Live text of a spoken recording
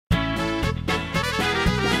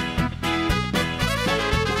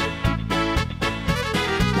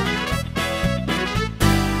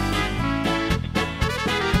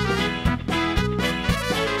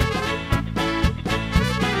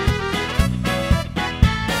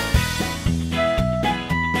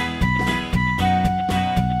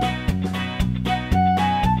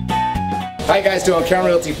How you guys doing?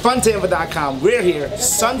 German Restaraunt, Tampa.com. We're here,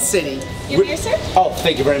 Sun City. You're here, sir? Oh,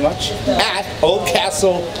 thank you very much. At Old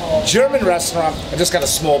Castle German Restaurant. I just got a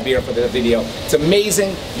small beer for the video. It's amazing.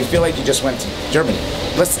 You feel like you just went to Germany.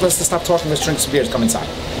 Let's stop talking. Let's drink some beers. Come inside.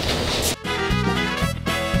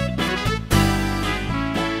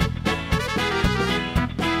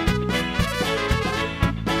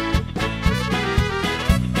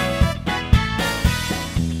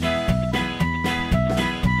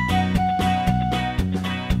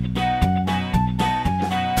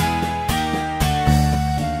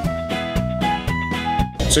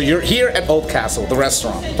 So you're here at Old Castle, the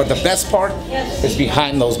restaurant, but the best part is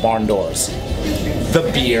behind those barn doors. The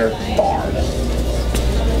beer barn.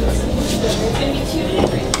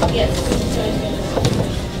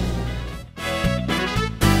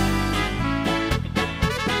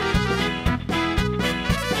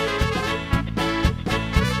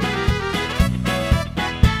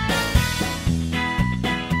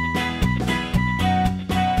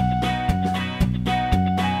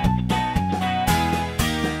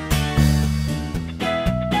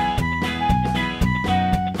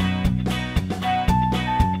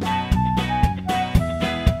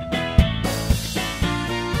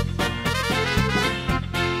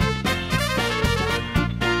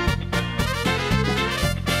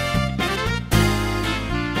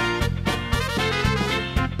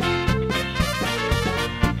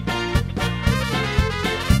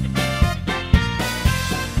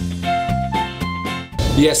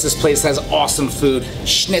 Yes, this place has awesome food.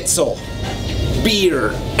 Schnitzel,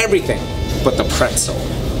 beer, everything. But the pretzel.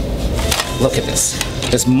 Look at this.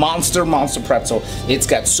 This monster pretzel. It's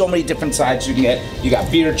got so many different sides you can get. You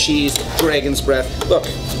got beer cheese, dragon's breath. Look,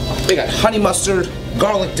 they got honey mustard,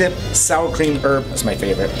 garlic dip, sour cream herb. That's my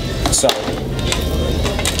favorite. So,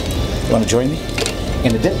 you want to join me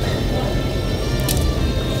in the dip?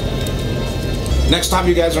 Next time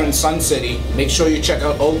you guys are in Sun City, make sure you check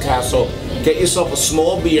out Old Castle. Get yourself a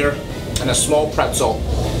small beer and a small pretzel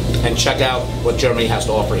and check out what Germany has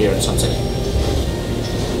to offer here in Sun City.